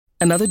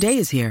Another day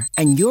is here,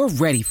 and you're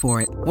ready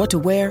for it. What to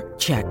wear?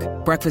 Check.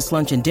 Breakfast,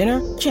 lunch, and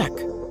dinner? Check.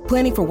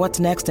 Planning for what's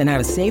next and how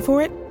to save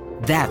for it?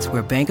 That's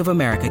where Bank of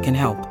America can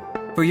help.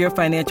 For your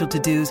financial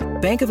to-dos,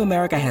 Bank of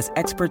America has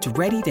experts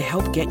ready to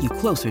help get you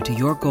closer to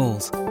your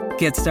goals.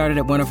 Get started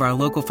at one of our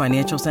local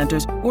financial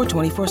centers or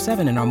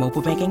 24/7 in our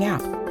mobile banking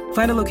app.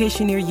 Find a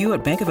location near you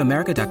at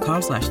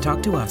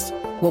bankofamerica.com/talktous.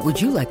 What would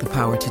you like the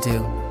power to do?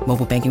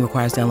 Mobile banking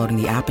requires downloading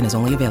the app and is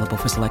only available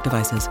for select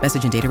devices.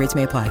 Message and data rates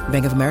may apply.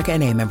 Bank of America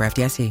N.A., member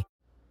FDIC.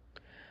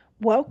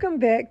 Welcome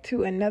back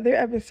to another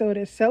episode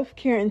of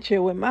Self-Care and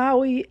Chill with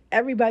Maui,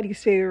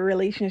 everybody's favorite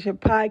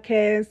relationship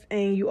podcast.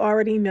 And you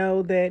already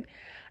know that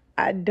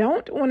I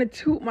don't want to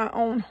toot my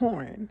own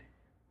horn,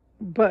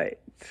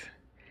 but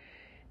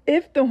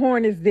if the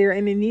horn is there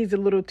and it needs a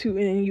little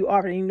tooting, you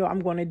already know I'm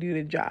going to do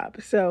the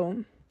job.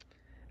 So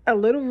a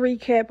little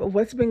recap of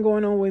what's been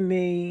going on with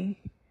me.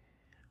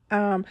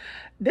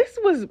 This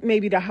was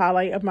maybe the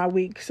highlight of my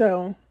week.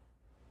 So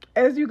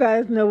as you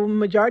guys know,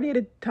 majority of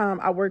the time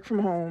I work from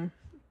home.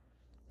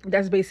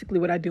 That's basically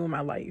what I do in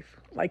my life.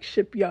 Like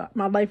ship y'all.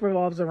 My life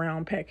revolves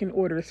around packing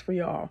orders for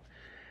y'all.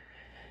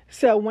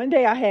 So one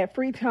day I had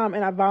free time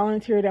and I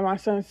volunteered at my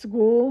son's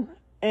school.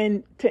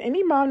 And to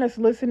any mom that's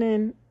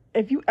listening,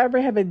 if you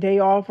ever have a day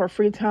off or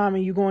free time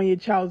and you go on your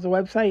child's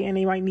website and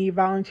they might need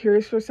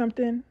volunteers for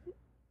something,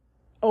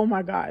 oh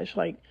my gosh,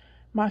 like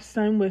my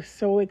son was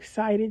so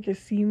excited to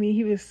see me.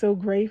 He was so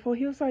grateful.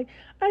 He was like,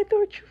 I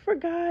thought you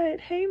forgot.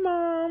 Hey,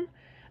 Mom.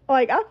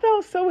 Like, I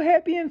felt so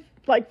happy and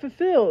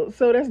fulfilled.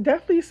 So that's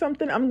definitely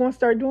something I'm going to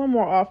start doing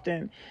more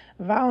often.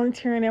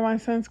 Volunteering at my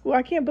son's school.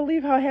 I can't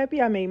believe how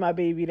happy I made my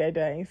baby that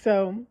day.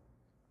 So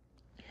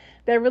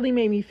that really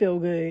made me feel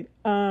good.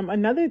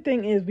 Another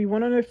thing is we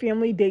went on a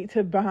family date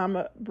to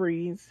Bahama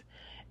Breeze.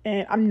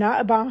 And I'm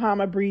not a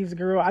Bahama Breeze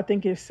girl. I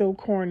think it's so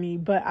corny.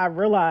 But I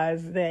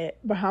realized that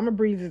Bahama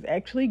Breeze is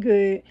actually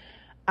good.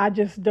 I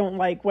just don't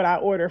like what I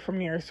order from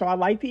there. So I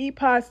like to eat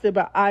pasta,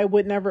 but I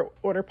would never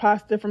order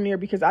pasta from there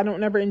because I don't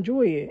never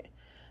enjoy it.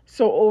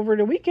 So over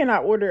the weekend, I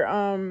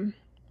ordered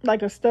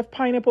like a stuffed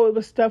pineapple. It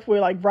was stuffed with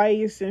like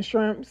rice and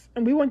shrimps.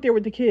 And we went there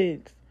with the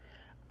kids.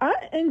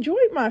 I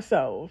enjoyed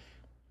myself.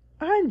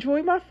 I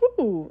enjoyed my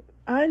food.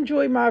 I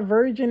enjoyed my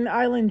Virgin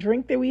Island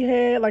drink that we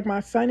had. Like my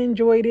son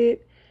enjoyed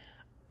it.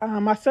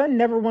 My son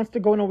never wants to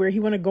go nowhere. He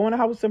want to go in the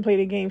house and play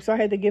the game. So I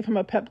had to give him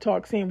a pep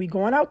talk saying, we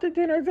going out to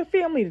dinner as a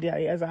family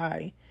today, as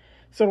I.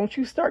 So don't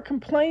you start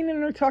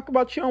complaining or talk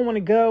about you don't want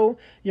to go.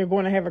 You're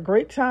going to have a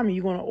great time and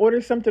you're going to order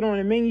something on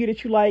the menu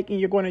that you like and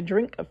you're going to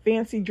drink a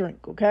fancy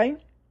drink, okay?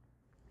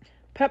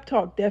 Pep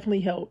talk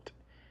definitely helped.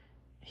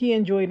 He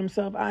enjoyed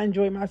himself. I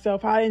enjoyed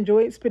myself. I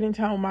enjoyed spending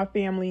time with my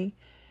family.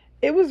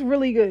 It was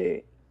really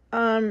good.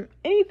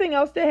 Anything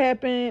else that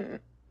happened?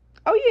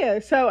 Oh, yeah.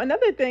 So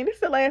another thing, this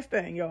is the last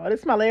thing, y'all. This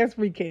is my last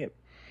recap.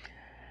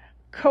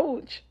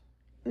 Coach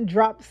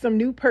dropped some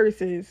new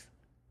purses.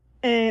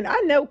 And I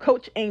know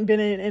Coach ain't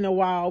been in a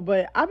while,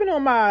 but I've been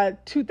on my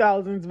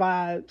 2000s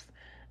vibes.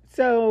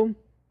 So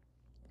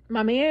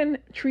my man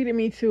treated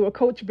me to a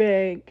Coach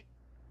bag.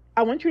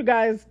 I want you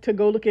guys to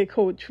go look at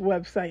Coach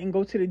website and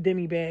go to the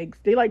Demi bags.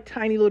 They like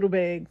tiny little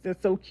bags. They're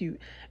so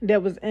cute.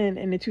 That was in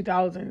the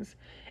 2000s.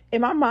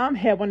 And my mom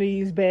had one of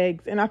these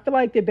bags, and I feel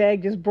like the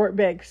bag just brought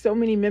back so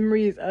many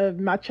memories of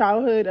my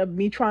childhood, of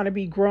me trying to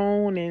be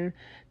grown and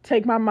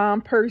take my mom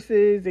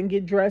purses and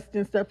get dressed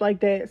and stuff like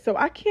that. So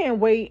I can't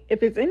wait.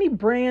 If it's any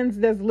brands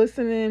that's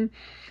listening,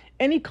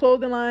 any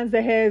clothing lines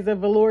that has a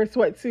velour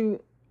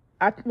sweatsuit,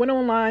 I went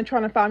online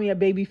trying to find me a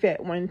baby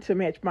fat one to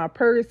match my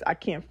purse. I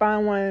can't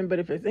find one, but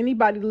if it's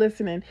anybody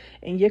listening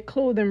and your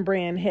clothing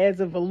brand has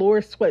a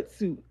velour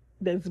sweatsuit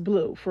that's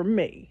blue for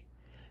me,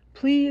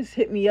 please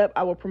hit me up.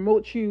 I will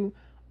promote you.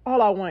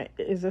 All I want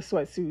is a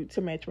sweatsuit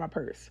to match my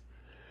purse.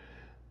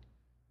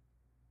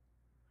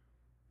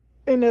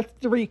 And that's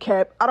the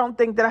recap. I don't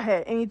think that I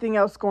had anything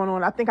else going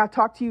on. I think I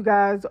talked to you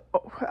guys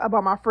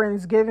about my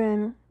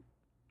Friendsgiving.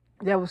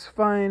 That was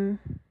fun.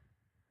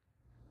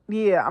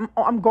 Yeah,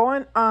 I'm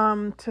going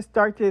to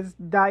start this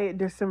Diet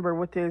December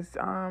with this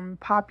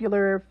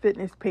popular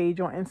fitness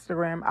page on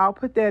Instagram. I'll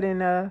put that in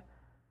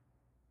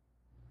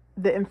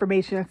the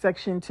information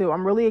section too.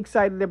 I'm really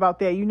excited about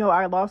that. You know,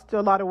 I lost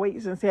a lot of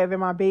weight since having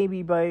my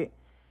baby, but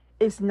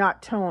it's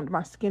not toned.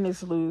 My skin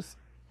is loose,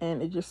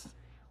 and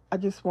I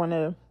just want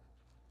a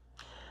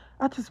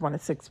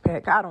six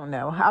pack. I don't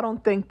know. I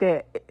don't think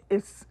that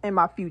it's in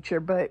my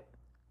future, but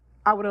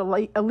I would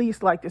at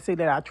least like to say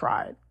that I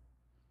tried.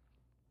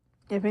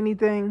 If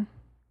anything,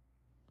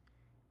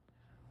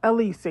 at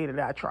least say that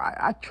I tried.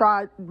 I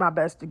tried my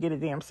best to get a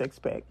damn six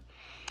pack.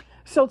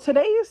 So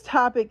today's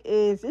topic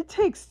is it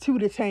takes two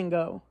to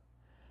tango.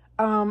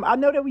 I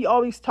know that we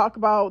always talk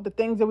about the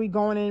things that we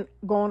got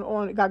going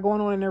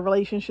on in a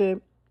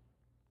relationship,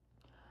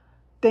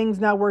 things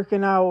not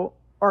working out,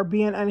 or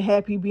being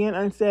unhappy, being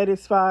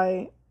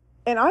unsatisfied.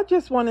 And I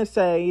just want to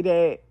say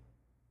that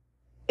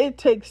it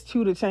takes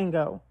two to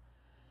tango.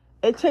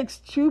 It takes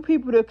two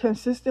people to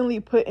consistently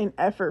put in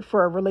effort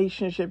for a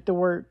relationship to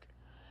work.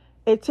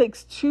 It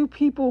takes two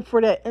people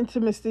for that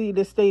intimacy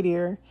to stay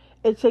there.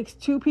 It takes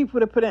two people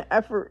to put in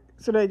effort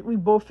so that we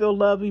both feel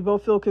loved, we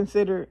both feel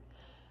considered.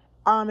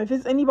 If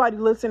it's anybody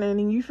listening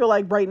and you feel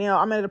like right now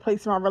I'm at a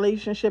place in my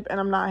relationship and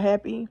I'm not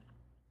happy,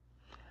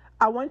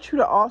 I want you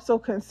to also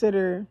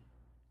consider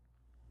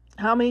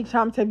how many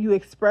times have you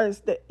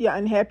expressed your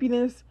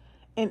unhappiness,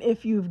 and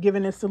if you've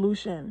given a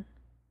solution.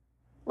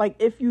 Like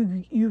if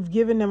you've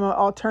given them an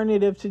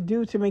alternative to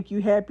do to make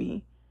you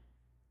happy.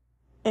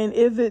 And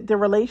is it the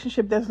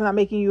relationship that's not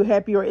making you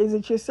happy, or is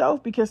it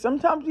yourself? Because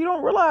sometimes you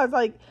don't realize,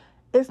 like,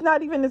 it's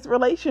not even this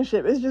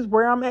relationship. It's just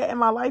where I'm at in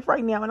my life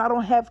right now, and I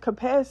don't have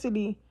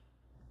capacity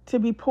to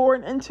be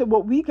pouring into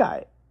what we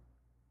got.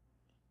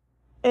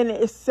 And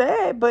it's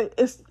sad, but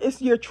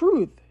it's your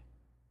truth.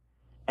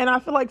 And I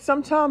feel like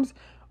sometimes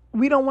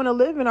we don't want to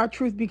live in our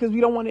truth because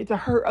we don't want it to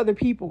hurt other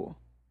people.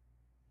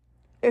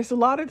 It's a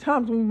lot of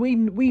times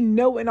when we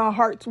know in our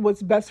hearts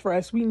what's best for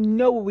us. We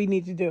know what we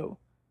need to do.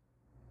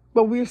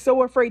 But we're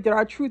so afraid that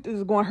our truth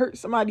is going to hurt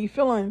somebody's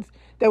feelings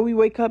that we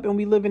wake up and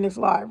we live in this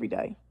lie every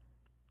day.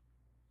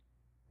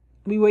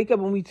 We wake up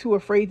and we're too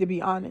afraid to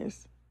be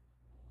honest.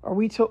 Or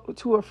we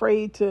too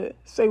afraid to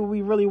say what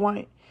we really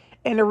want.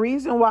 And the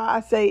reason why I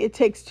say it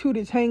takes two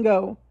to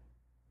tango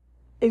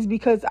is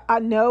because I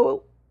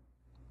know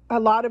a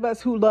lot of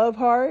us who love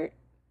hard,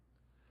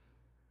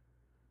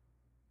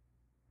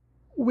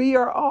 we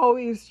are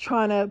always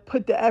trying to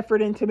put the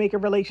effort in to make a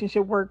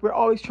relationship work. We're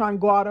always trying to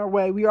go out our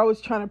way. We're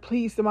always trying to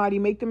please somebody,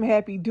 make them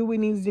happy, do what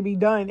needs to be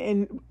done.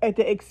 And at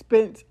the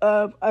expense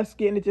of us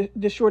getting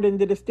the short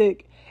end of the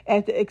stick,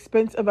 at the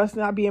expense of us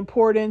not being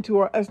poured into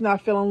or us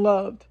not feeling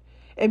loved.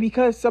 And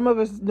because some of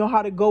us know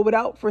how to go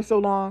without for so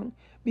long,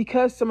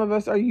 because some of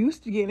us are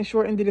used to getting the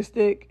short end of the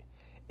stick,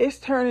 it's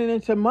turning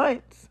into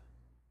months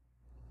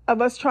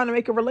of us trying to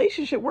make a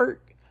relationship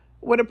work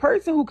with a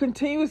person who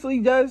continuously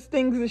does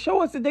things to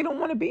show us that they don't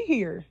want to be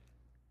here.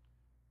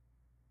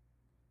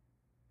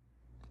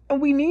 And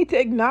we need to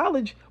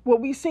acknowledge what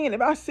we see. And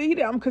if I see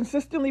that I'm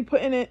consistently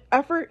putting in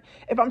effort,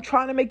 if I'm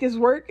trying to make this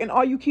work and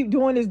all you keep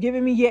doing is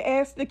giving me your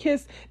ass to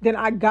kiss, then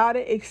I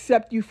gotta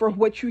accept you for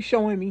what you're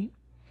showing me.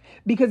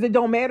 Because it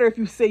don't matter if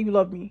you say you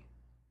love me.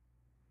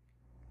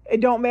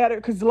 It don't matter,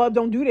 because love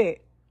don't do that.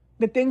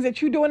 The things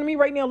that you're doing to me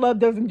right now, love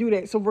doesn't do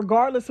that. So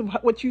regardless of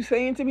what you're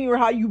saying to me or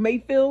how you may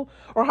feel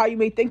or how you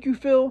may think you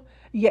feel,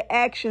 your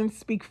actions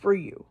speak for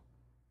you.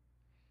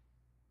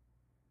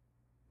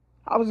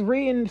 I was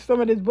reading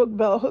some of this book,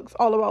 Bell Hooks,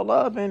 all about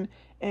love. And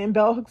in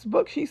Bell Hooks'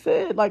 book, she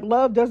said, like,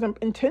 love doesn't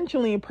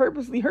intentionally and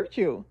purposely hurt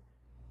you.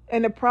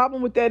 And the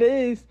problem with that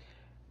is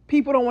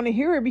people don't want to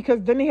hear it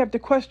because then they have to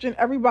question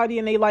everybody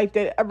in their life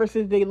that ever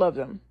says they love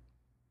them.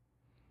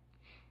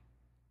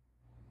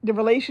 The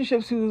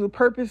relationships who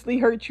purposely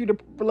hurt you, the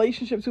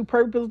relationships who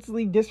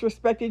purposely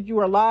disrespected you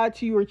or lied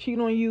to you or cheated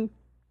on you,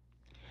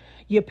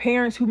 your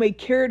parents who may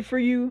cared for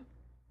you,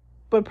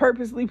 but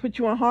purposely put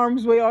you in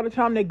harm's way all the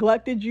time,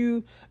 neglected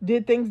you,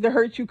 did things to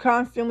hurt you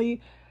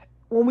constantly.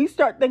 When we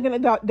start thinking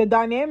about the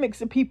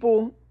dynamics of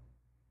people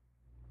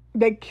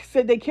that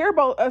said they care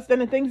about us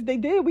and the things they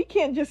did, we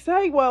can't just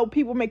say, well,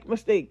 people make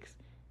mistakes.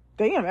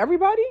 Damn,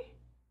 everybody?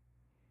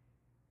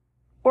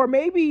 Or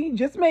maybe,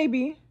 just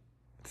maybe,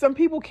 some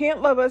people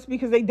can't love us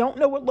because they don't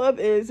know what love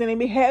is, and they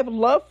may have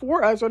love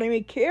for us or they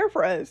may care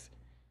for us,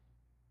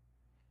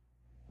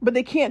 but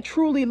they can't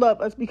truly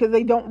love us because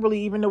they don't really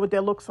even know what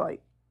that looks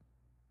like.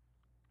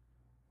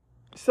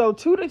 So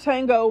two to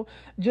tango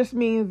just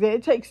means that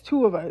it takes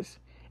two of us.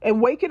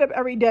 And waking up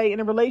every day in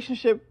a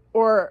relationship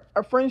or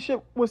a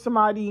friendship with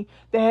somebody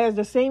that has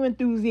the same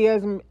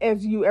enthusiasm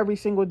as you every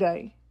single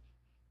day.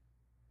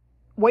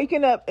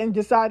 Waking up and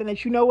deciding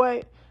that, you know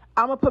what?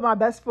 I'm going to put my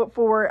best foot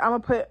forward. I'm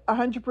going to put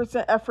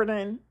 100% effort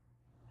in.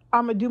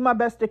 I'm going to do my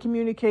best to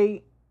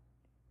communicate.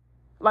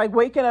 Like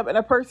waking up and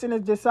a person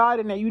is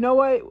deciding that, you know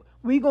what?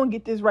 We're going to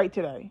get this right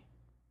today.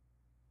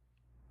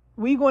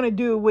 We're going to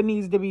do what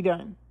needs to be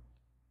done.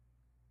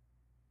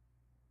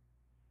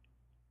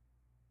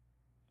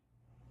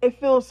 It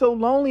feels so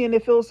lonely and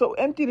it feels so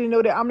empty to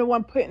know that I'm the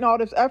one putting all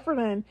this effort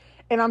in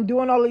and I'm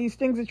doing all of these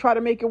things to try to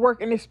make it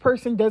work and this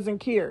person doesn't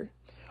care.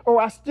 Or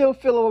I still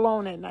feel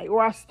alone at night,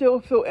 or I still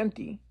feel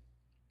empty.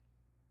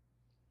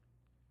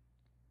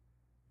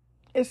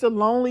 It's a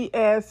lonely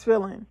ass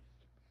feeling.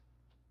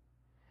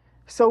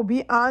 So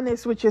be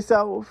honest with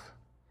yourself.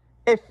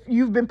 If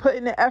you've been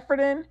putting the effort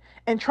in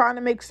and trying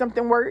to make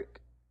something work,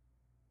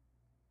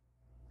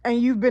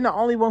 and you've been the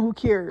only one who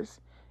cares.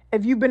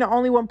 If you've been the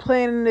only one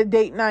planning a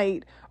date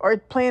night or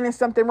planning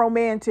something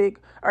romantic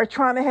or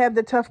trying to have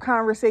the tough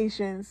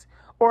conversations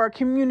or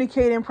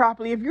communicating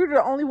properly, if you're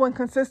the only one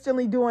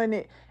consistently doing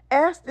it,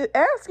 ask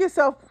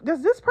yourself,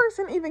 does this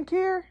person even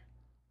care?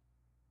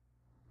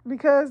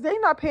 Because they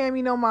not paying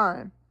me no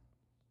mind.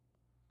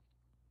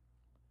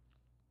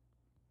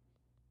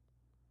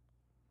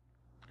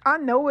 I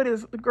know it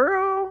is,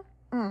 girl.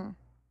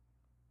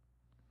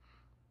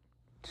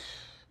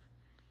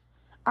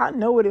 I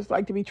know what it's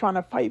like to be trying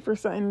to fight for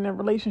something in a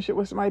relationship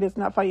with somebody that's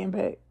not fighting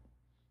back.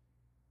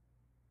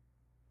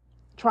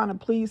 Trying to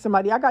please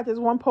somebody. I got this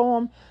one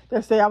poem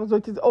that say I was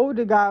with this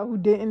older guy who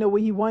didn't know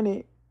what he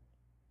wanted.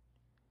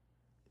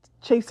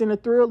 chasing the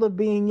thrill of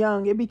being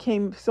young, it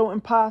became so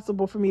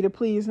impossible for me to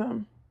please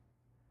him.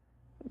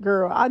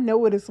 Girl, I know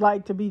what it's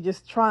like to be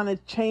just trying to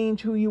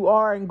change who you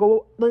are and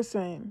go,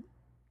 listen,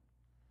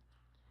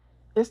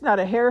 it's not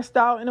a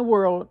hairstyle in the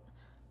world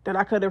that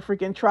I could have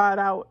freaking tried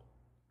out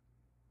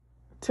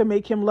to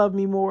make him love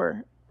me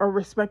more or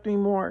respect me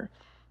more.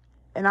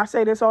 And I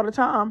say this all the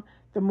time.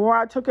 The more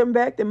I took him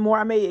back, the more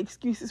I made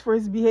excuses for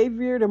his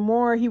behavior, the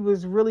more he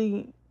was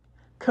really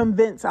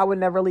convinced I would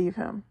never leave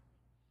him.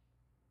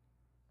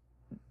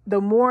 The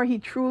more he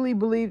truly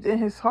believed in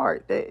his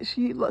heart that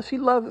she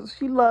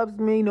loves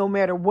me no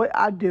matter what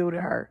I do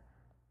to her.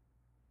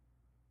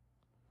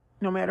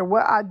 No matter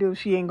what I do,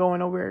 she ain't going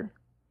nowhere.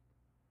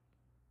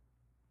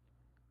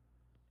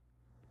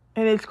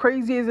 And as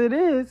crazy as it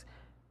is,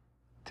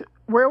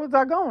 where was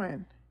I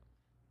going?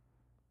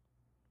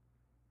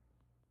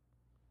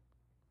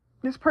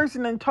 This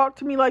person done talked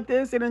to me like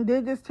this and then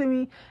did this to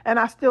me, and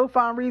I still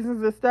find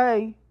reasons to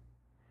stay.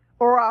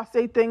 Or I'll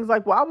say things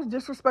like, well, I was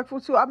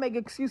disrespectful too. I make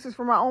excuses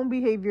for my own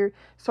behavior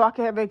so I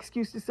can have an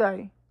excuse to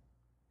say.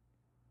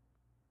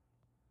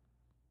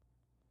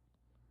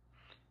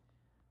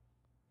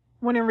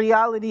 When in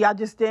reality, I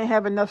just didn't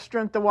have enough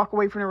strength to walk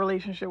away from the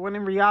relationship. When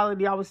in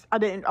reality, I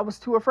was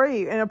too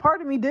afraid. And a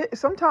part of me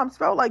sometimes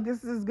felt like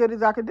this is as good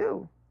as I could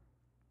do.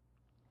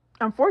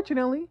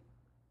 Unfortunately,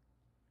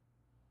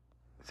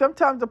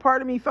 sometimes a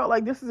part of me felt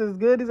like this is as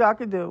good as I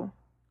could do.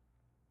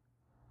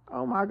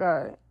 Oh my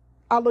God.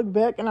 I look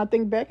back and I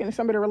think back in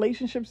some of the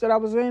relationships that I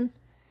was in.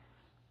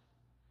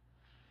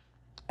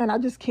 And I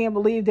just can't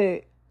believe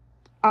that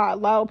I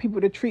allowed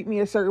people to treat me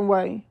a certain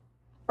way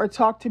or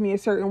talk to me a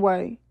certain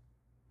way.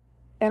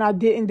 And I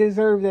didn't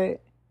deserve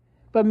that.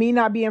 But me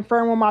not being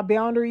firm on my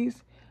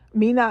boundaries,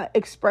 me not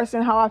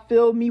expressing how I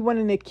feel, me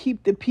wanting to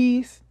keep the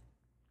peace,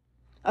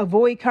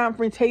 avoid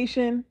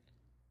confrontation,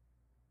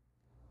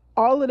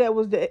 all of that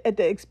was at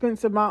the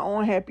expense of my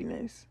own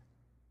happiness.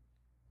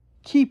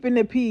 Keeping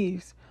the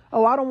peace.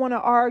 Oh, I don't want to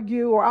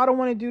argue, or I don't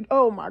want to do,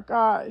 oh my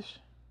gosh.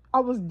 I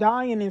was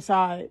dying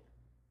inside.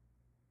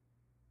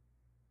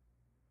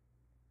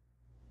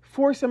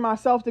 Forcing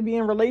myself to be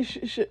in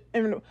relationship,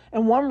 in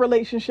one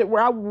relationship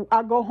where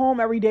I go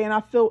home every day and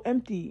I feel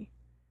empty.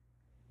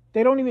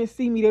 They don't even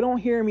see me. They don't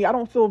hear me. I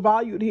don't feel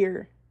valued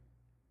here.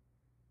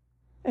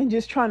 And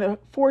just trying to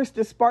force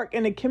the spark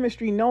and the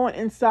chemistry, knowing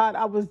inside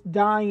I was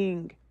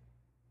dying.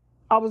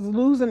 I was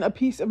losing a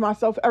piece of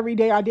myself every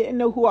day. I didn't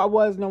know who I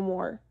was no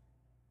more.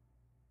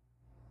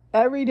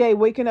 Every day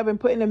waking up and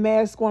putting a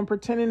mask on,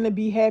 pretending to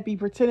be happy,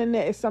 pretending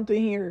that it's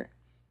something here.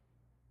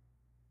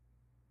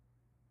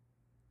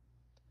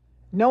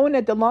 Knowing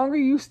that the longer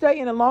you stay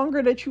and the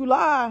longer that you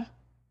lie,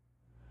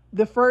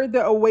 the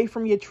further away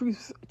from your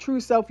true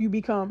self you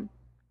become.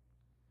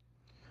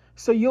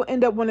 So you'll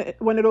end up one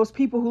of those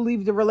people who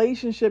leave the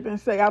relationship and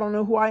say, I don't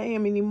know who I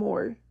am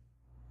anymore.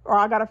 Or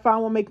I got to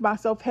find one, make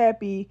myself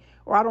happy.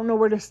 Or I don't know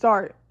where to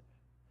start.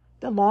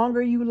 The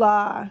longer you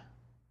lie,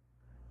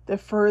 the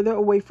further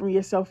away from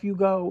yourself you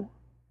go.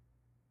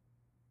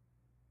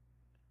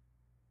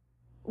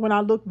 When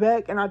I look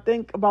back and I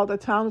think about the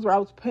times where I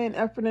was putting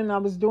effort in and I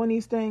was doing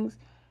these things,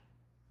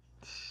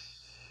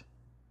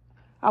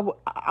 I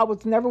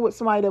was never with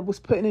somebody that was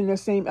putting in the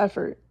same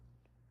effort.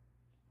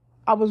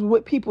 I was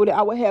with people that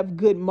I would have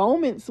good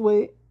moments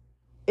with.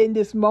 In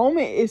this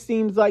moment, it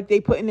seems like they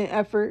putting in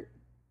effort.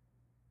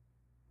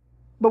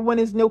 But when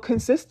there's no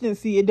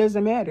consistency, it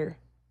doesn't matter.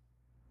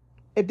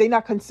 If they're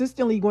not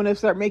consistently going to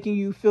start making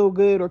you feel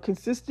good or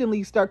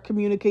consistently start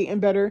communicating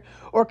better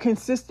or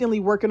consistently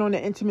working on the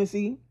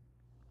intimacy,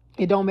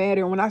 it don't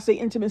matter. When I say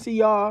intimacy,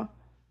 y'all,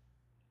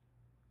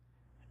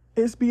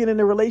 it's being in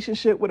a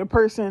relationship with a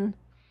person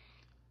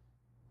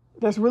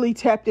that's really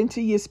tapped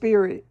into your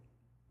spirit,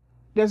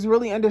 that's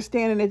really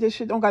understanding that this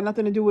shit don't got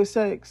nothing to do with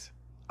sex.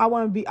 I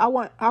want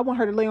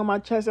her to lay on my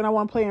chest and I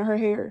want to play in her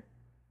hair.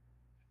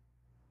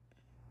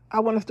 I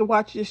want us to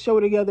watch this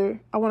show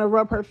together. I want to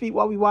rub her feet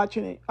while we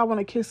watching it. I want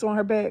to kiss on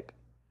her back.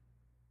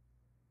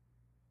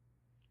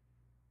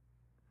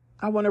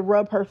 I want to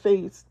rub her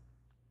face.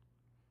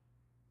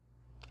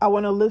 I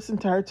want to listen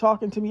to her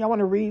talking to me. I want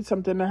to read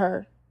something to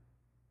her.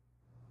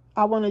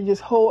 I want to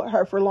just hold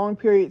her for long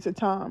periods of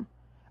time.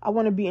 I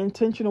want to be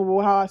intentional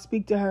with how I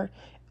speak to her.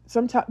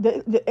 Sometimes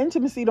the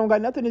intimacy don't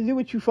got nothing to do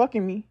with you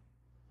fucking me.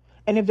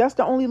 And if that's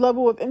the only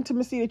level of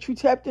intimacy that you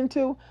tapped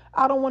into,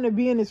 I don't want to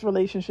be in this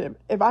relationship.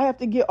 If I have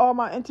to get all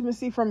my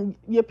intimacy from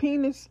your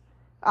penis,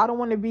 I don't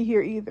want to be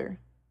here either.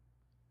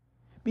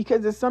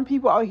 Because there's some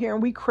people out here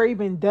and we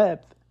craving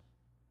depth.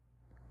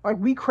 Like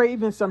we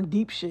craving some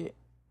deep shit.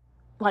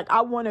 Like I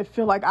want to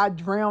feel like I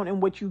drown in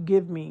what you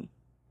give me.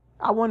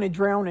 I want to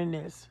drown in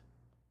this.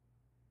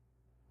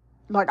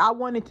 Like I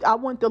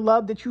want the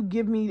love that you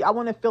give me. I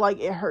want to feel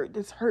like it hurt.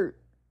 This hurt.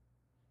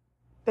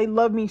 They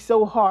love me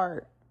so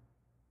hard.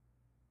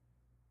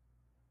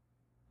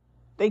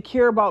 They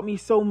care about me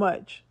so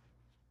much.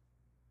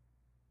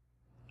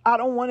 I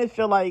don't want to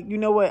feel like, you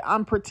know what,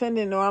 I'm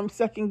pretending or I'm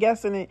second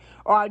guessing it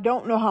or I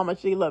don't know how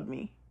much they love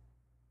me.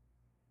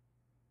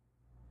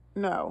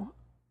 No.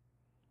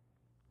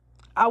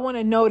 I want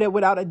to know that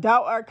without a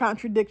doubt or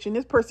contradiction,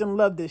 this person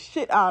loved the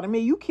shit out of me.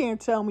 You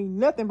can't tell me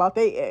nothing about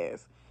their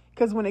ass.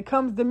 Because when it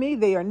comes to me,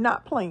 they are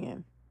not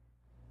playing.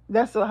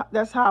 That's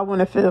how I want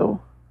to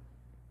feel.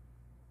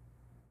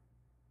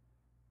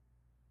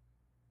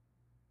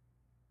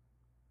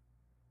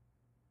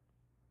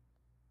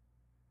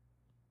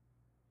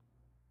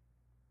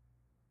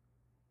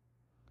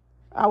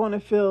 I want to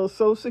feel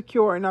so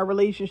secure in our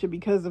relationship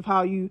because of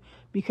how you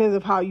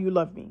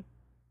love me.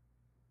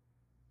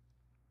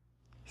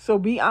 So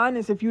be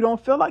honest if you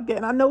don't feel like that.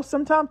 And I know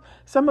sometimes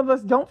some of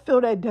us don't feel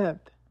that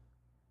depth.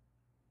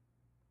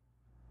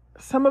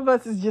 Some of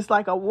us is just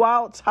like a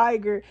wild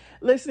tiger.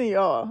 Listen,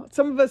 y'all.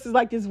 Some of us is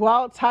like this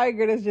wild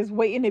tiger that's just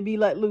waiting to be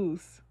let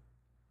loose.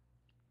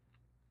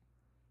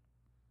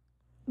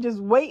 Just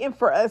waiting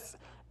for us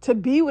to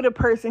be with a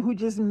person who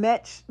just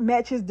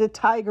matches the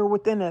tiger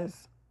within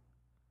us.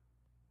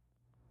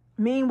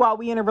 Meanwhile,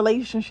 we in a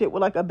relationship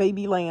with like a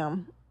baby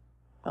lamb.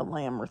 A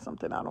lamb or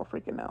something. I don't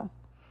freaking know.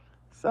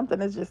 Something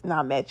that's just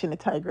not matching the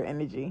tiger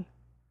energy.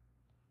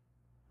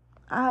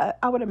 I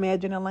would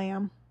imagine a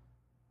lamb.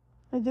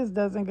 It just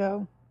doesn't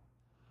go.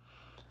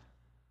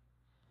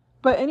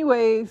 But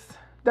anyways,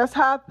 that's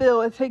how I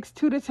feel. It takes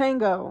two to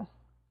tango.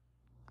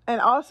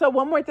 And also,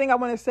 one more thing I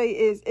want to say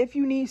is if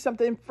you need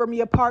something from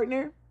your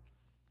partner,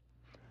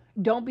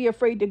 don't be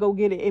afraid to go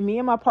get it. And me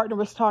and my partner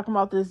was talking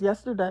about this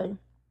yesterday.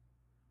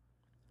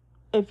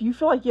 If you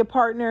feel like your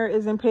partner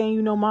isn't paying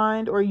you no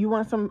mind, or you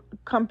want some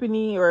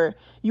company, or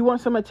you want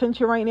some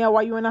attention right now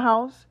while you're in the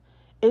house,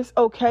 it's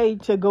okay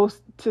to go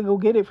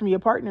get it from your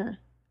partner.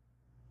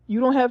 You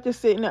don't have to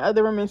sit in the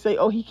other room and say,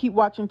 oh, he keep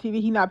watching TV.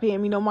 He not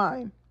paying me no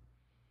mind.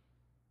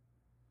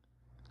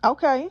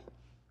 Okay.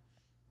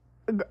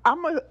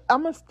 I'm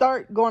gonna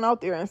start going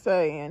out there and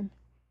saying,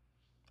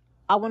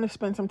 I want to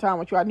spend some time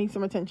with you. I need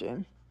some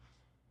attention.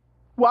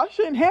 Well, I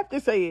shouldn't have to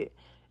say it.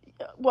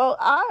 Well,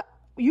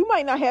 you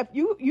might not have,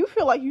 you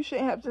feel like you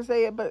shouldn't have to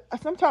say it, but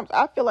sometimes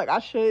I feel like I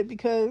should,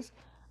 because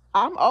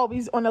I'm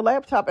always on the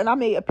laptop and I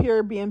may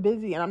appear being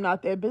busy and I'm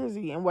not that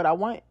busy. And what I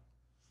want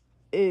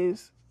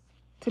is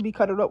to be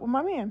cuddled up with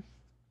my man.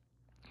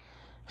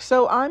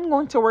 So I'm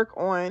going to work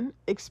on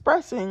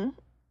expressing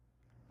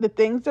the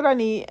things that I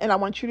need, and I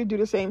want you to do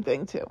the same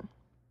thing too.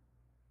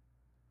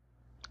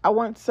 I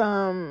want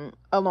some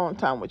alone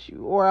time with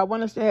you, or I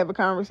want us to have a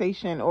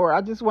conversation, or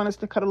I just want us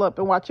to cuddle up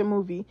and watch a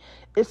movie.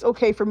 It's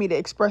okay for me to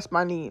express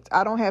my needs.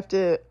 I don't have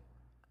to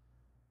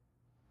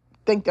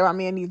think that my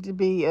man needs to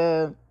be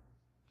a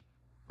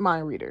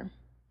mind reader.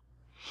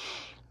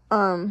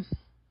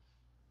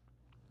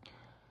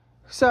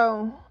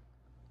 So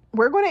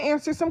we're going to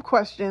answer some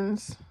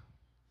questions.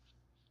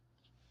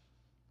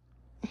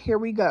 Here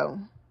we go.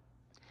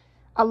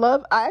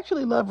 I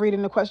actually love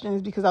reading the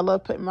questions because I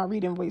love putting my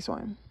reading voice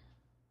on.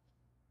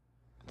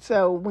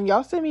 So when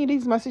y'all send me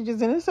these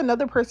messages, and it's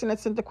another person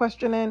that sent the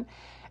question in,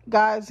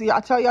 guys,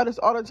 I tell y'all this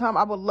all the time.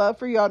 I would love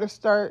for y'all to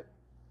start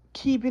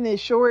keeping it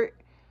short,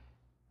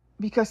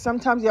 because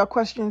sometimes y'all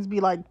questions be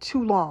like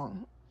too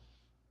long.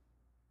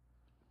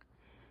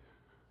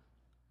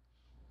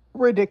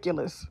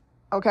 Ridiculous.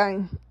 Okay.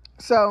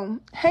 So,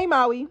 hey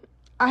Maui,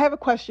 I have a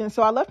question.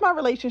 So I left my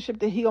relationship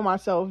to heal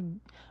myself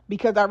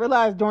because I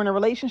realized during a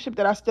relationship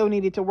that I still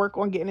needed to work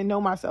on getting to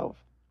know myself.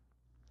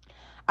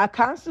 I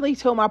constantly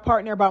told my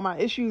partner about my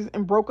issues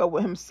and broke up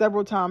with him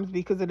several times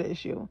because of the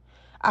issue.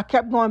 I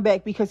kept going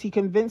back because he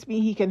convinced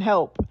me he can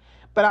help,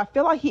 but I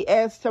feel like he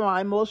adds to my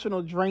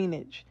emotional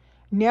drainage.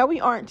 Now we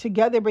aren't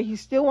together, but he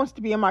still wants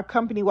to be in my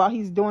company while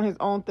he's doing his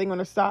own thing on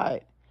the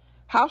side.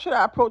 How should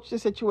I approach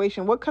this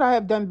situation? What could I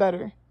have done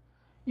better?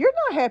 You're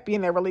not happy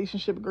in that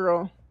relationship,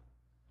 girl.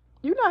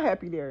 You're not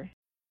happy there.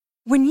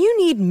 When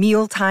you need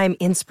mealtime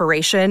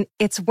inspiration,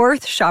 it's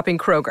worth shopping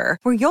Kroger,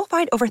 where you'll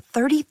find over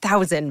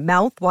 30,000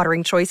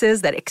 mouth-watering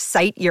choices that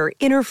excite your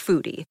inner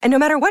foodie. And no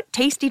matter what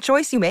tasty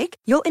choice you make,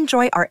 you'll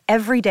enjoy our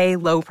everyday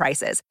low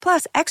prices,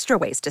 plus extra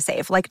ways to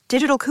save, like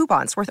digital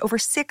coupons worth over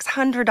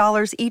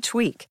 $600 each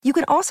week. You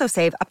can also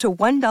save up to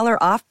 $1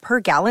 off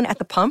per gallon at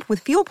the pump with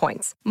fuel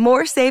points.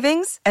 More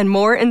savings and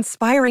more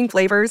inspiring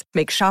flavors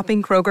make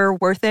shopping Kroger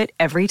worth it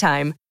every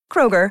time.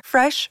 Kroger,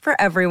 fresh for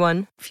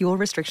everyone. Fuel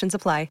restrictions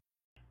apply.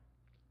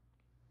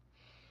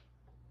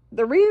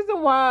 The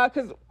reason why,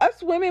 because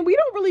us women, we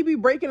don't really be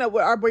breaking up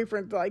with our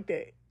boyfriends like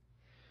that.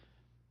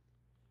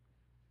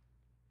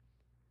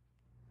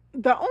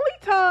 The only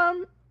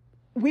time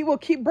we will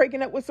keep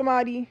breaking up with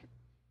somebody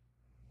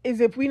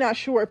is if we're not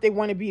sure if they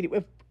want to be,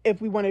 if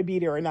we want to be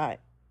there or not.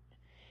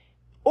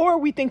 Or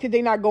we think that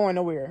they're not going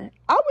nowhere.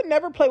 I would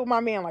never play with my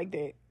man like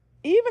that.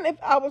 Even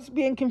if I was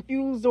being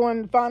confused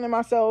on finding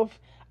myself,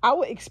 I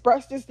would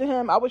express this to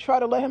him. I would try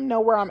to let him know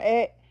where I'm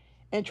at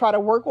and try to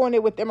work on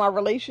it within my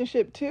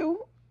relationship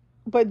too.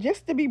 But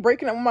just to be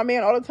breaking up with my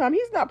man all the time,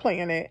 he's not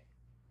playing that.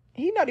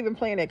 He's not even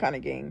playing that kind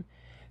of game.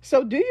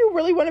 So do you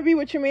really want to be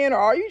with your man, or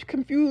are you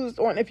confused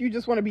on if you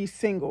just want to be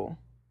single?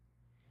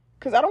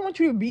 Because I don't want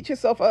you to beat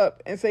yourself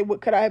up and say, what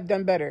could I have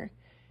done better?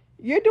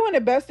 You're doing the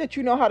best that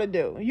you know how to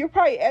do. You're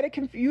probably at a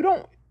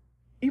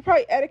You're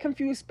probably at a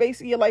confused space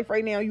in your life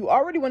right now. You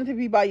already wanted to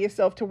be by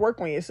yourself, to work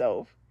on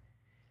yourself.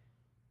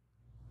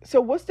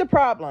 So what's the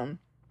problem?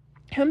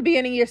 Him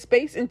being in your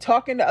space and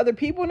talking to other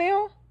people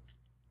now?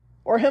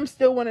 Or him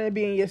still wanting to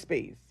be in your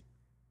space?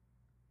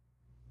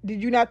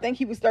 Did you not think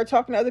he would start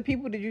talking to other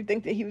people? Did you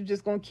think that he was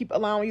just going to keep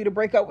allowing you to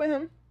break up with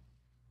him?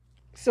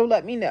 So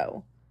let me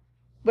know.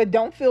 But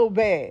don't feel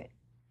bad.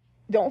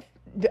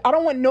 I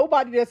don't want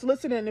nobody that's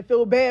listening to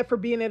feel bad for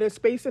being in a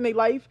space in their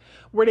life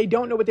where they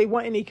don't know what they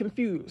want and they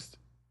confused.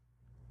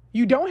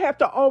 You don't have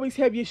to always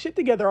have your shit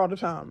together all the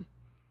time.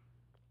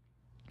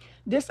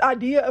 This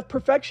idea of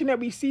perfection that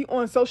we see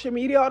on social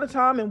media all the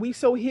time, and we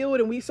so healed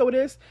and we so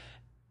this,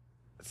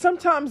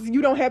 sometimes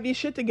you don't have your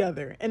shit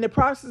together. In the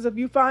process of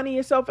you finding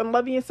yourself and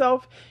loving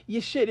yourself,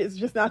 your shit is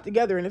just not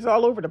together and it's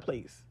all over the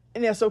place.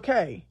 And that's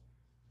okay.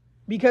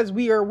 Because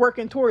we are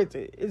working towards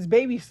it. It's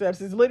baby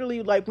steps. It's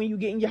literally like when you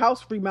get in your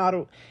house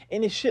remodeled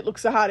and this shit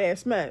looks a hot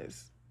ass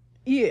mess.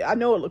 Yeah, I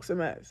know it looks a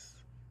mess.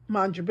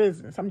 Mind your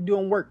business. I'm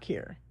doing work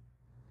here.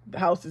 The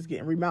house is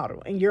getting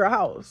remodeled and you're a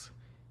house.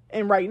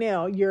 And right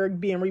now you're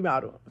being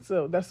remodeled.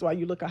 So that's why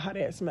you look a hot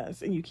ass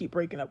mess and you keep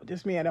breaking up with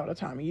this man all the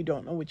time and you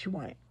don't know what you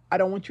want. I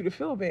don't want you to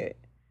feel bad.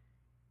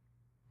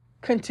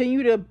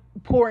 Continue to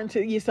pour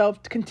into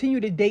yourself. Continue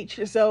to date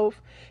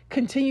yourself.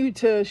 Continue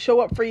to show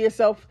up for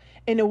yourself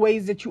in the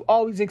ways that you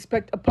always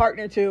expect a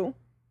partner to.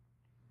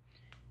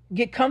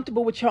 Get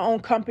comfortable with your own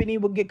company.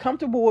 Get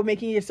comfortable with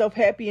making yourself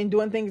happy and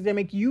doing things that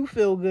make you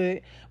feel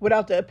good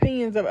without the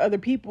opinions of other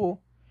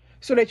people,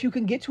 so that you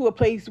can get to a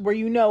place where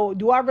you know,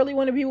 do I really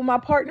want to be with my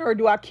partner, or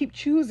do I keep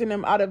choosing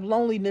them out of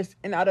loneliness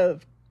and out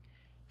of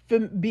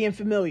being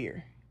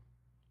familiar?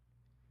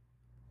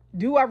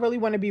 Do I really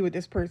want to be with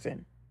this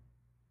person?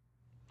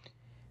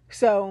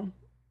 So,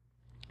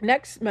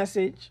 next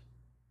message.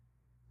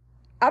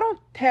 I don't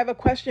have a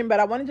question, but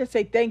I wanted to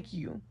say thank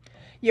you.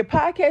 Your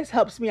podcast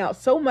helps me out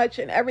so much.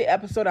 In every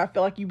episode, I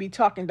feel like you be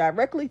talking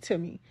directly to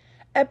me.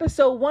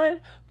 Episode 1,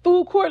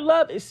 Food Court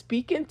Love, is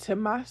speaking to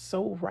my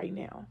soul right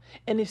now.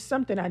 And it's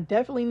something I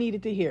definitely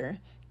needed to hear.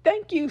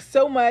 Thank you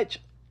so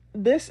much.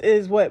 This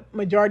is what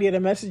majority of the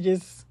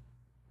messages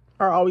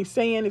are always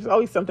saying. It's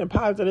always something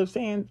positive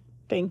saying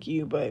thank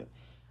you. But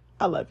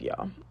I love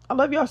y'all. I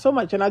love y'all so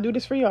much. And I do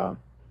this for y'all.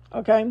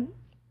 Okay?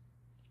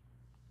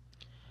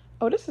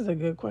 Oh, this is a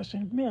good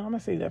question. Man, I'm going to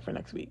save that for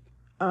next week.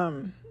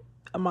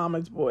 A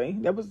mama's boy.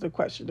 That was the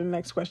question, the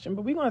next question.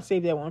 But we're going to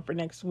save that one for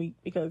next week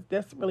because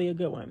that's really a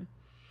good one.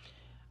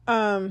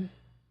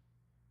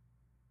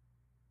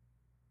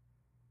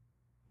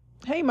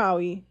 Hey,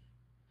 Maui.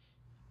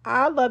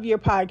 I love your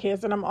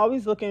podcast and I'm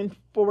always looking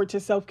forward to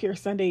Self-Care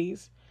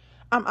Sundays.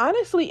 I'm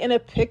honestly in a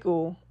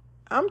pickle.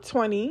 I'm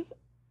 20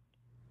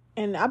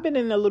 and I've been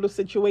in a little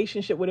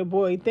situationship with a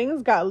boy.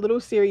 Things got a little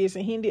serious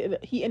and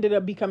he ended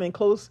up becoming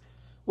close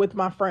with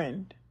my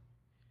friend.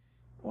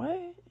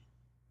 What?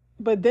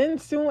 But then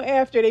soon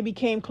after they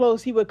became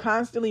close, he would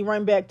constantly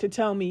run back to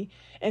tell me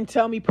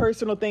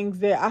personal things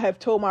that I have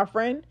told my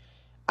friend.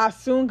 I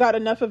soon got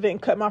enough of it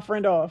and cut my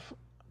friend off.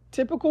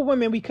 Typical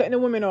women, we cutting the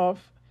women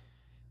off.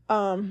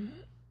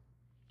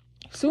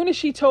 Soon as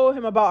she told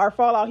him about our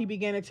fallout, he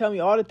began to tell me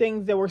all the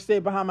things that were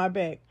said behind my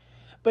back.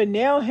 But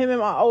now him and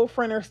my old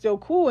friend are still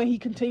cool and he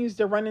continues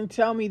to run and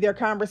tell me their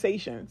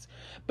conversations.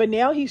 But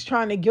now he's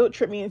trying to guilt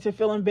trip me into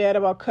feeling bad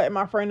about cutting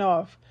my friend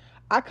off.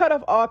 I cut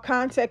off all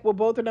contact with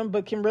both of them,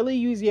 but can really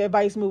use your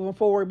advice moving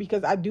forward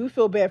because I do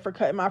feel bad for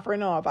cutting my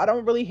friend off. I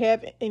don't really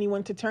have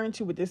anyone to turn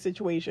to with this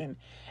situation.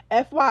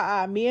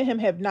 FYI, me and him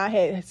have not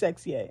had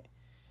sex yet.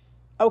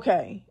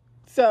 Okay,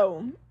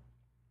 so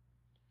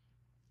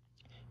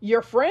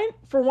your friend,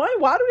 for one,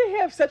 why do they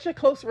have such a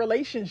close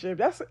relationship?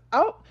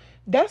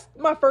 That's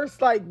my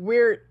first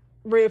weird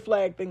red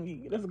flag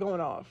thingy that's going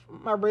off.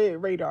 My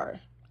red radar.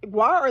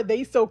 Why are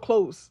they so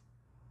close?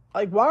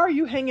 Why are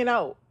you hanging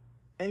out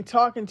and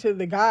talking to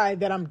the guy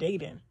that I'm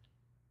dating?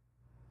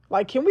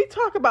 Can we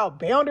talk about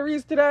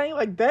boundaries today?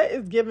 That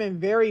is giving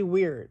very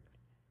weird.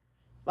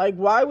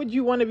 Why would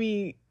you want to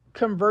be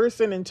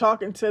conversing and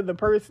talking to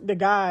the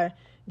guy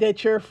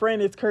that your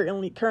friend is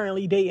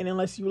currently dating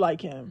unless you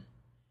like him?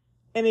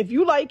 And if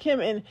you like him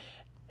and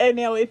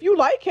now if you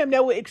like him,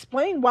 that would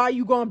explain why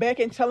you going back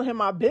and telling him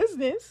my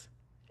business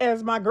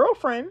as my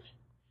girlfriend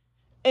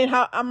and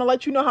how I'm gonna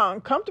let you know how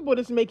uncomfortable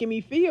this is making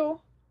me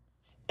feel.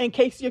 In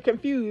case you're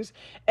confused.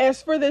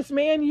 As for this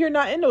man, you're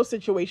not in no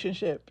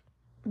situationship.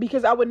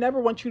 Because I would never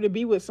want you to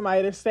be with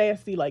somebody that's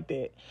sassy like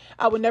that.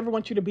 I would never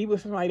want you to be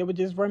with somebody that would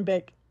just run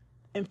back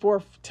and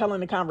forth telling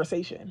the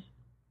conversation.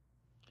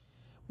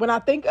 When I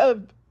think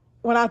of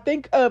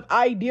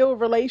ideal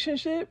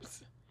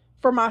relationships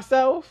for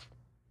myself,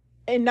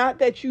 and not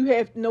that you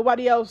have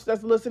nobody else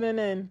that's listening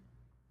in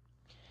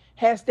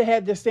has to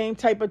have the same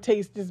type of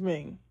taste as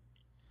me.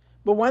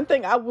 But one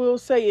thing I will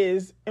say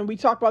is, and we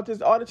talk about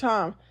this all the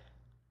time,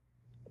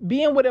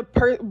 being with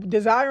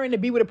desiring to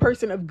be with a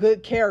person of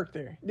good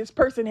character. This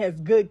person has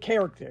good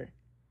character.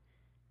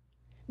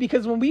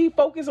 Because when we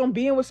focus on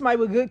being with somebody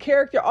with good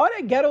character, all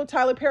that ghetto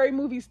Tyler Perry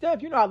movie stuff,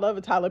 I love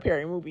a Tyler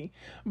Perry movie,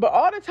 but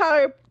all the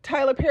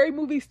Tyler Perry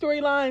movie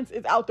storylines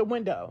is out the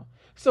window.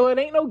 So it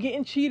ain't no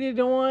getting cheated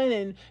on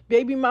and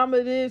baby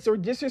mama this or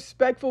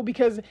disrespectful,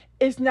 because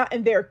it's not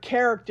in their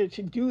character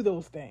to do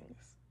those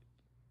things.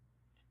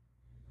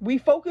 We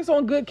focus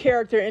on good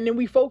character, and then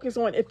we focus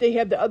on if they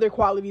have the other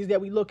qualities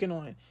that we looking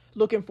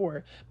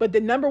for. But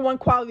the number one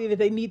quality that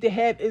they need to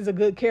have is a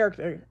good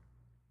character.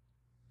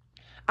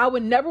 I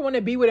would never want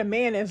to be with a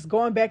man that's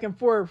going back and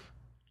forth,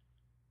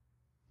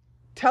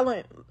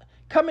 coming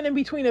in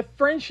between a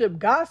friendship,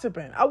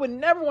 gossiping. I would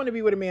never want to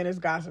be with a man that's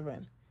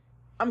gossiping.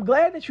 I'm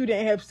glad that you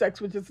didn't have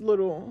sex with this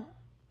little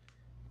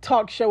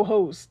talk show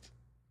host.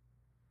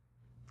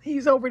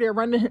 He's over there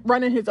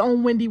running his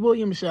own Wendy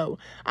Williams show.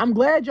 I'm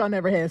glad y'all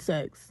never had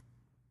sex.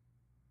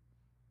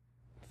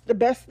 It's the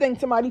best thing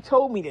somebody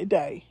told me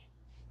today.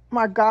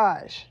 My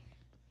gosh.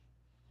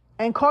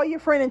 And call your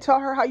friend and tell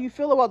her how you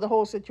feel about the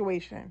whole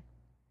situation.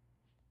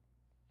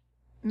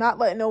 Not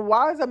letting know,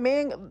 why is a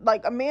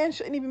man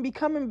shouldn't even be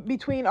coming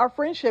between our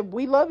friendship.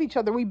 We love each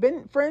other. We've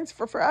been friends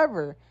for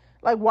forever.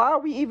 Like, why are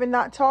we even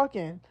not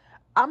talking?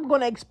 I'm going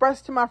to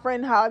express to my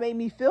friend how it made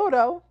me feel,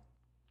 though.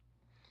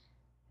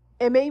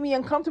 It made me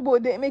uncomfortable.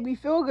 It didn't make me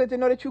feel good to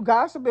know that you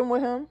gossiping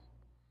with him.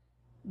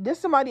 This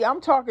somebody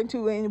I'm talking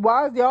to, and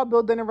why is y'all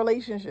building a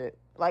relationship?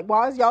 Like,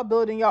 why is y'all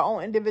building your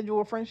own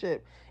individual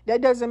friendship?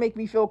 That doesn't make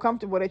me feel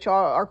comfortable that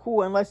y'all are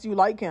cool unless you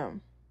like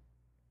him.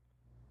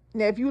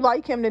 Now, if you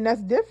like him, then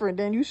that's different.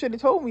 Then you should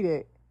have told me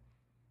that.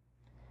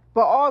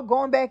 But all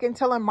going back and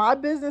telling my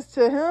business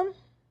to him?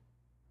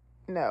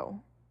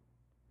 No.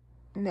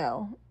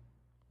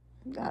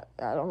 I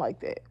don't like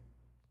that.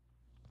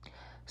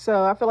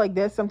 So I feel like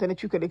that's something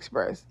that you could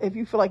express. If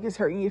you feel like it's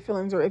hurting your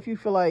feelings, or if you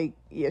feel like,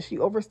 she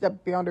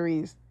overstepped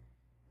boundaries,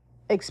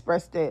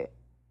 express that.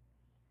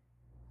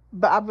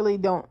 But I really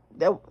don't.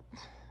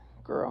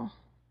 Girl,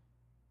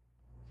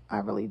 I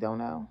really don't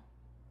know.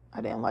 I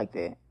didn't like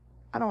that.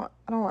 I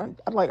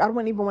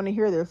wouldn't even want to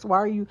hear this.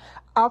 I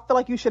feel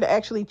like you should have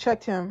actually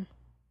checked him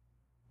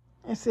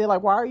and said,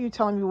 like, why are you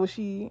telling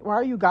me why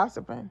are you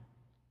gossiping?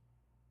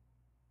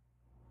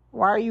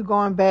 Why are you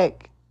going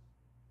back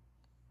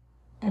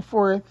and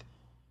forth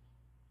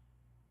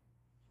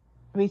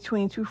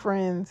between two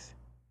friends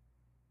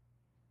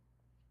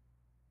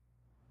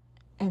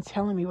and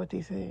telling me what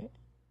they said?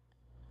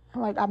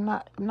 I'm like, I'm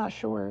not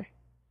sure.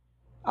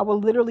 I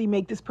will literally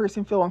make this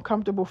person feel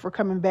uncomfortable for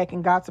coming back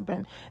and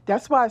gossiping.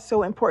 That's why it's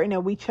so important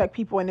that we check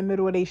people in the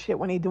middle of their shit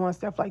when they doing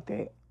stuff like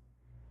that.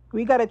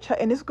 We got to check,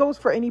 and this goes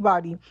for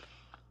anybody.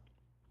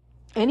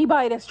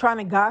 Anybody that's trying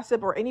to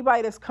gossip, or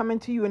anybody that's coming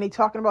to you and they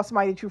talking about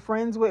somebody that you're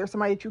friends with or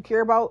somebody that you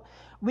care about,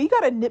 we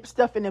got to nip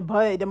stuff in the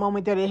bud the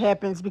moment that it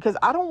happens, because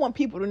I don't want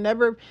people to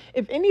never,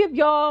 if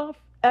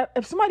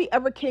somebody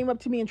ever came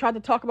up to me and tried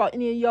to talk about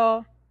any of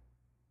y'all,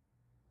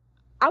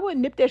 I would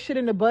nip that shit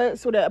in the bud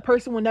so that a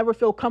person will never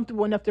feel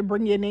comfortable enough to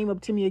bring your name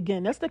up to me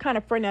again. That's the kind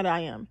of friend that I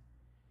am.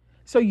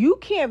 So you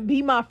can't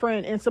be my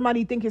friend and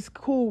somebody think it's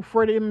cool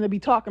for them to be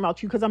talking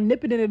about you, because I'm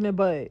nipping it in the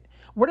bud.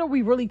 What are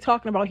we really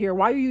talking about here?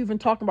 Why are you even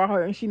talking about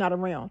her and she's not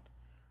around?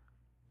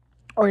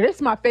 Or this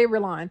is my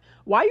favorite line.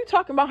 Why are you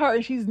talking about her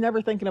and she's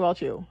never thinking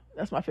about you?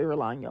 That's my favorite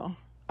line, y'all.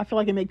 I feel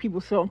like it makes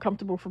people feel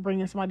uncomfortable for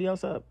bringing somebody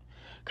else up.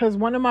 Because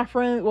one of my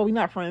friends, well, we're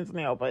not friends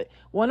now, but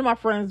one of my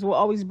friends will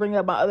always bring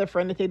up my other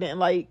friend that they didn't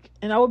like.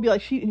 And I would be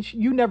like,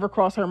 you never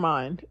cross her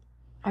mind.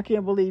 I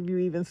can't believe you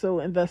even so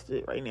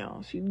invested right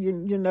now.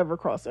 You're never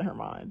crossing her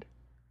mind.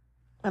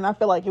 And I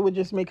feel like it would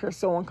just make her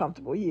so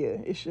uncomfortable. Yeah,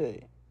 it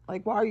should.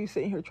 Like, why are you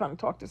sitting here trying to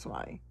talk to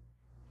somebody?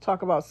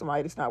 Talk about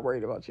somebody that's not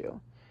worried about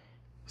you.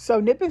 So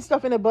nipping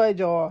stuff in the bud,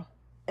 y'all.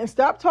 And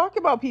stop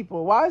talking about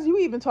people. Why is you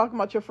even talking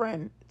about your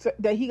friend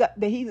that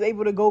he's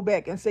able to go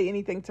back and say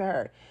anything to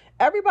her?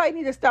 Everybody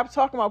need to stop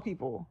talking about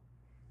people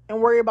and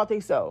worry about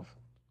themselves.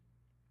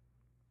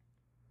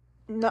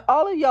 Now,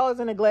 all of y'all is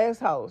in a glass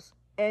house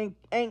and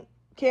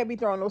can't be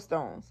throwing no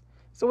stones.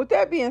 So with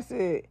that being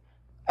said,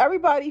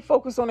 everybody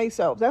focus on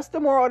themselves. That's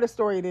the moral of the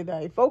story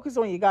today. Focus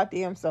on your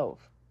goddamn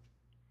self.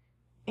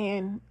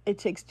 And it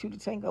takes two to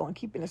tango and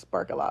keeping the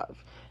spark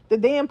alive. The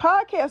damn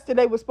podcast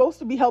today was supposed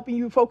to be helping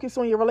you focus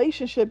on your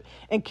relationship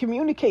and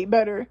communicate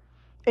better,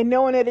 and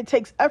knowing that it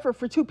takes effort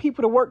for two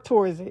people to work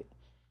towards it.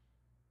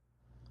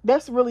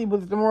 That's really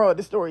was the moral of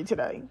the story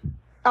today.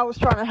 I was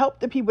trying to help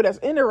the people that's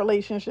in a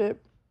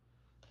relationship,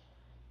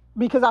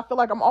 because I feel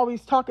like I'm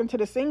always talking to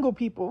the single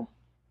people.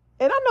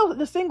 And I know that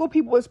the single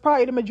people is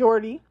probably the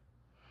majority.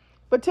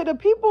 But to the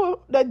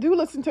people that do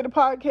listen to the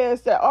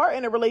podcast that are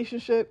in a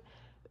relationship,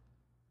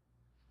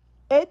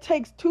 it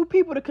takes two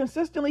people to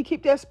consistently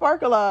keep that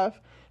spark alive.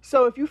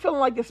 So if you're feeling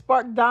like the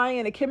spark dying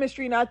and the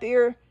chemistry not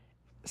there,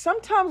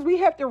 sometimes we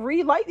have to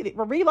relight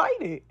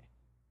it.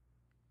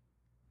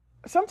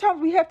 Sometimes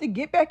we have to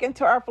get back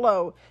into our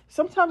flow.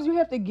 Sometimes you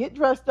have to get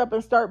dressed up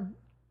and start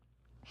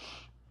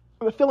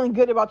feeling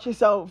good about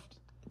yourself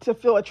to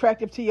feel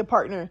attractive to your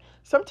partner.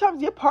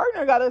 Sometimes your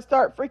partner got to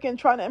start freaking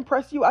trying to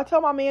impress you. I tell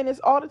my man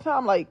this all the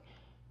time. Like,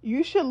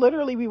 you should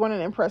literally be wanting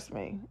to impress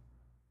me.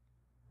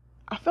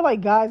 I feel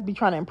like guys be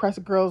trying to impress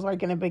girls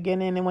like in the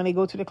beginning and when they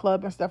go to the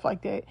club and stuff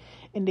like that,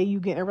 and then you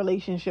get in a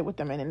relationship with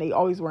them and then they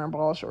always wearing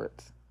ball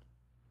shorts.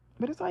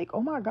 But it's like,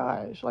 oh my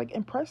gosh, like,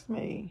 impress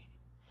me.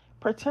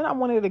 Pretend I'm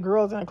one of the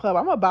girls in the club.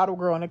 I'm a bottle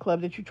girl in the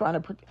club that you're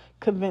trying to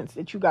convince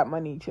that you got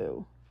money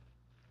to.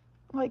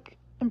 Like,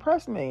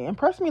 impress me.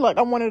 Impress me like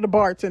I'm one of the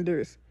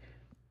bartenders.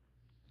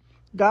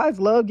 Guys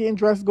love getting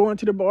dressed, going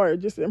to the bar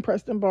just to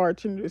impress them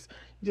bartenders,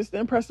 just to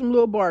impress them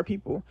little bar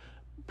people.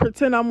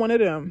 Pretend I'm one of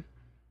them.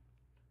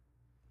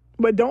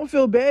 But don't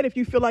feel bad if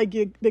you feel like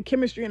the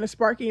chemistry and the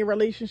spark in your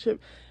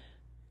relationship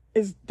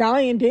is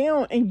dying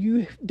down and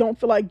you don't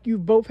feel like you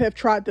both have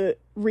tried to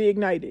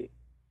reignite it.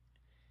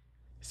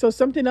 So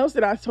something else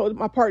that I told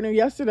my partner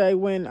yesterday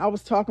when I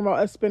was talking about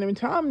us spending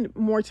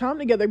more time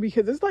together,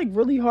 because it's like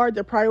really hard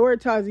to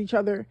prioritize each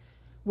other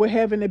with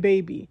having a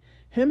baby.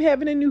 Him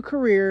having a new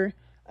career,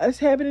 us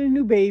having a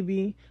new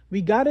baby,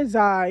 we got a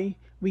Zai,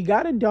 we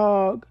got a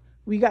dog,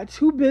 we got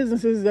 2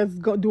 businesses that's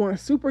doing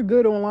super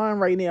good online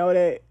right now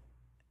that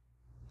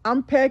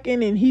I'm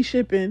packing and he's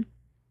shipping.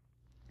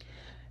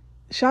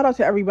 Shout out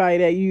to everybody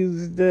that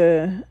used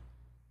the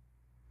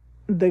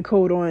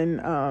code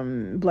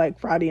on Black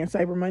Friday and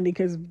Cyber Monday,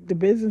 because the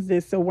business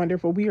is so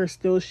wonderful. We are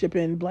still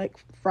shipping Black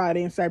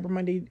Friday and Cyber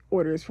Monday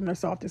orders from The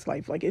Softest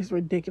Life. Like, it's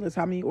ridiculous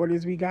how many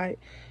orders we got.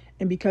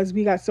 And because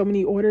we got so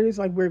many orders,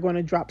 like, we're going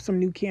to drop some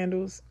new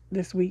candles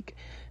this week.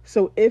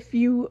 So if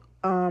you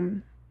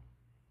didn't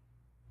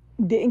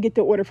get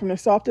the order from The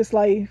Softest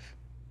Life,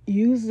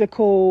 use the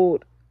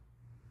code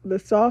The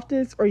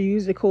Softest or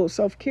use the code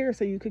Self-Care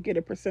so you could get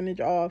a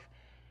percentage off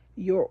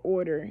your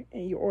order,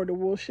 and your order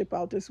will ship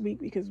out this week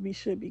because we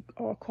should be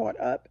all caught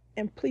up.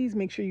 And please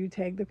make sure you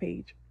tag the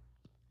page.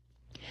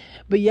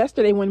 But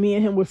yesterday when me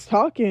and him was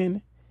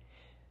talking,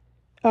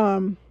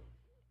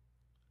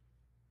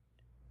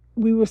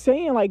 we were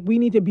saying like we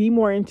need to be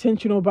more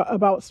intentional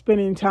about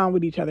spending time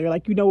with each other.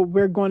 Like, you know,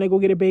 we're going to go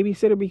get a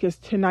babysitter because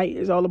tonight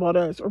is all about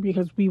us, or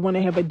because we want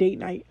to have a date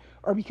night,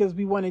 or because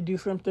we want to do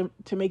something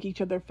to make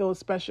each other feel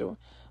special.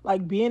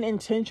 Like, being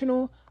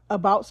intentional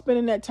about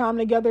spending that time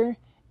together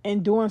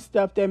and doing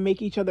stuff that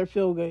make each other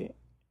feel good.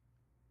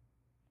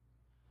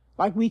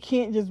 Like, we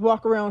can't just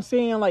walk around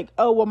saying like,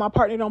 oh, well, my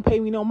partner don't pay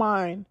me no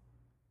mind.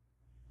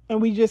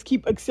 And we just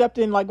keep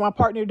accepting like my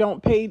partner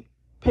don't pay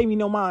me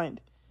no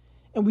mind.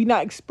 And we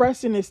not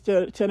expressing this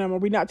to them, or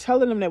we not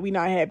telling them that we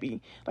not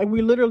happy. Like,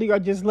 we literally are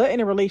just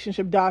letting a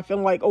relationship die,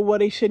 feeling like, oh, well,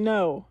 they should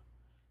know.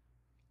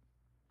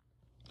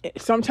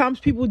 Sometimes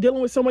people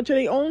dealing with so much of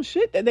their own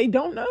shit that they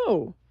don't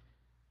know.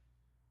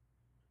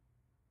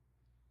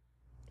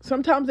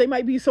 Sometimes they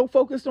might be so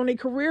focused on their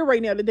career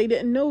right now that they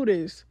didn't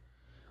notice.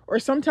 Or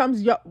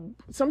sometimes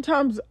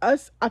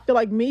us, I feel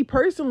like me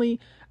personally,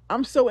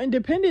 I'm so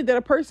independent that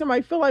a person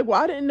might feel like, well,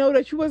 I didn't know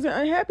that you wasn't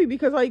unhappy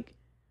because like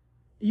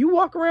you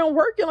walk around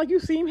working like you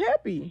seem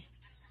happy.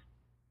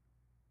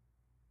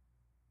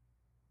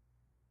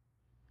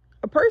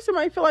 A person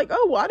might feel like,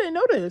 oh, well, I didn't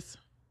know this.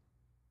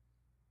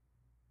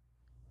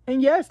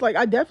 And yes, like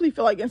I definitely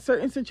feel like in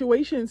certain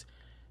situations,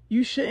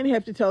 you shouldn't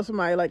have to tell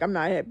somebody like I'm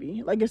not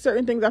happy. Like, in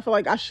certain things, I feel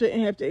like I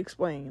shouldn't have to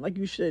explain. Like,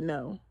 you should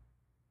know.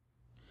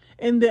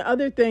 And the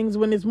other things,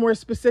 when it's more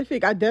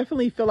specific, I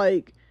definitely feel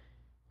like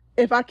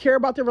if I care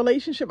about the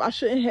relationship, I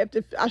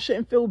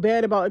shouldn't feel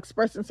bad about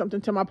expressing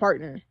something to my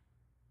partner.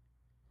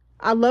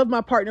 I love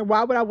my partner.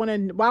 Why would I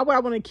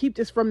want to keep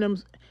this from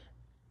them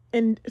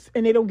and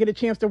they don't get a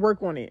chance to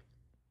work on it?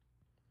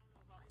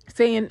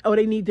 Saying, oh,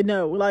 they need to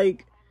know.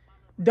 Like,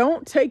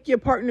 don't take your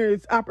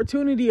partner's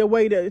opportunity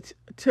away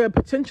to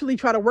potentially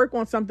try to work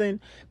on something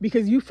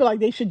because you feel like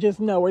they should just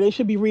know, or they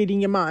should be reading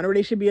your mind, or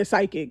they should be a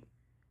psychic.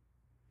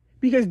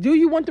 Because do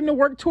you want them to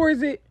work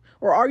towards it,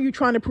 or are you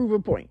trying to prove a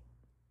point?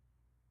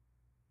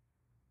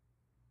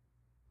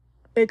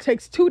 It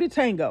takes 2 to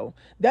tango.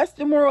 That's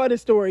the moral of the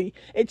story.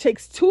 It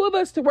takes 2 of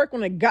us to work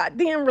on a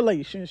goddamn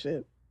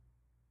relationship.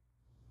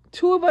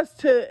 2 of us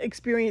to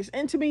experience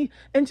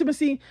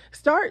intimacy.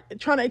 Start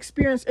trying to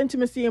experience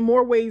intimacy in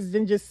more ways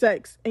than just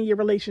sex in your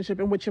relationship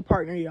and with your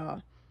partner,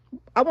 y'all.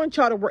 I want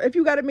y'all to work. If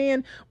you got a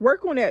man,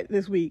 work on that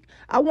this week.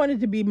 I want it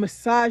to be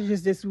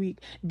massages this week,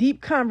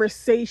 deep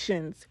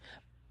conversations,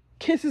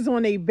 kisses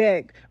on their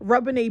back,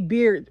 rubbing their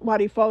beard while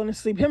they falling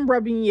asleep, him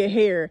rubbing your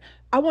hair.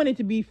 I want it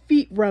to be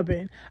feet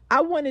rubbing.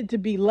 I want it to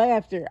be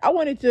laughter. I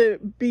want it to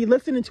be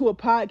listening to a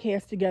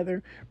podcast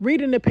together,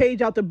 reading the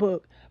page out the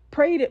book,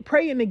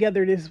 praying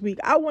together this week.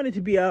 I want it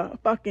to be a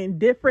fucking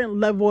different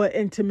level of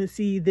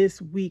intimacy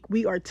this week.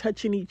 We are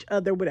touching each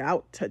other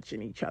without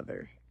touching each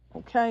other.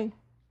 Okay?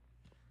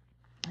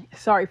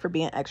 Sorry for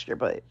being extra,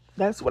 but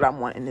that's what I'm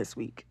wanting this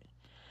week.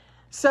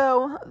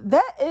 So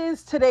that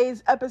is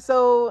today's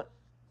episode.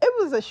 It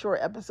was a short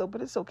episode,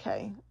 but it's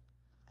okay.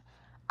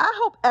 I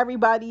hope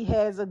everybody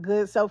has a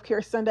good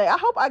self-care Sunday. I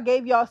hope I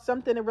gave y'all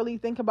something to really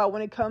think about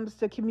when it comes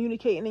to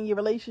communicating in your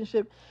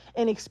relationship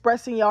and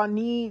expressing y'all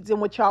needs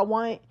and what y'all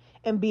want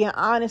and being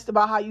honest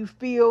about how you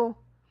feel.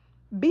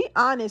 Be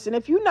honest. And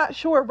if you're not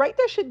sure, write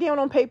that shit down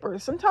on paper.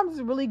 Sometimes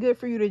it's really good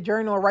for you to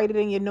journal or write it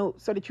in your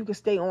notes so that you can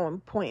stay on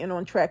point and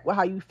on track with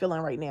how you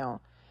feeling right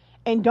now.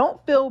 And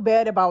don't feel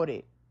bad about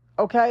it,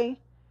 okay?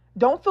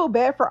 Don't feel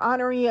bad for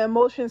honoring your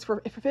emotions,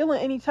 for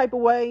feeling any type of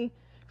way,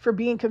 for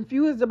being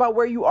confused about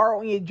where you are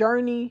on your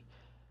journey.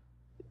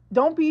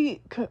 Don't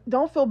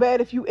feel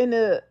bad if you in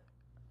the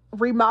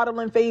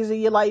remodeling phase of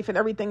your life and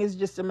everything is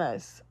just a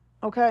mess,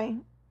 okay?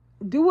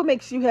 Do what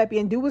makes you happy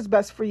and do what's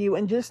best for you,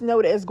 and just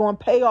know that it's going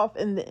to pay off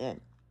in the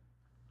end.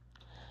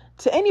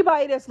 To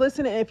anybody that's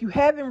listening, if you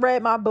haven't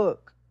read my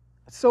book,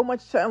 So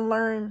Much to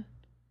Unlearn,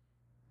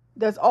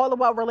 that's all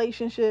about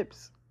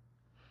relationships.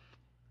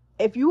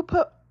 If you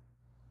put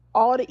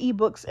all the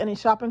ebooks in a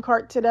shopping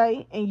cart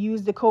today and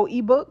use the code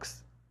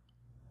ebooks,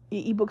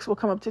 your ebooks will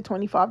come up to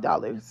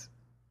 $25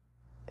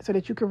 so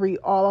that you can read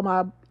all of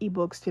my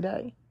ebooks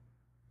today.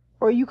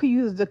 Or you could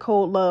use the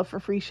code LOVE for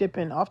free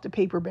shipping off the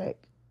paperback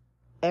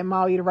at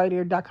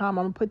MawiTheWriter.com.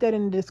 I'm going to put that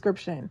in the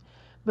description.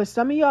 But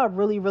some of y'all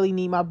really, really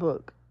need my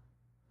book.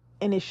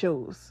 And it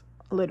shows,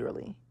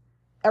 literally.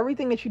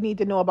 Everything that you need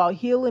to know about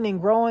healing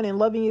and growing and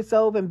loving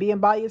yourself and being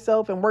by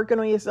yourself and working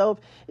on yourself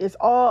is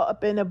all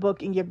up in the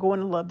book, and you're going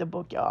to love the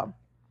book, y'all.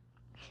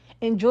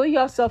 Enjoy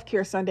y'all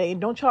self-care Sunday,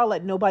 and don't y'all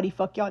let nobody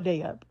fuck y'all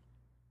day up.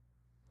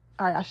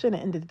 All right, I shouldn't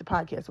have ended the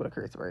podcast with a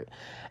curse word.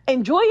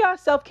 Enjoy y'all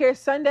self-care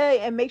Sunday,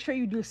 and make sure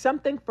you do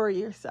something for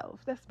yourself.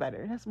 That's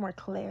better. That's more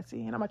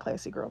classy, and I'm a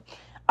classy girl.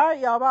 All right,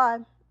 y'all, bye.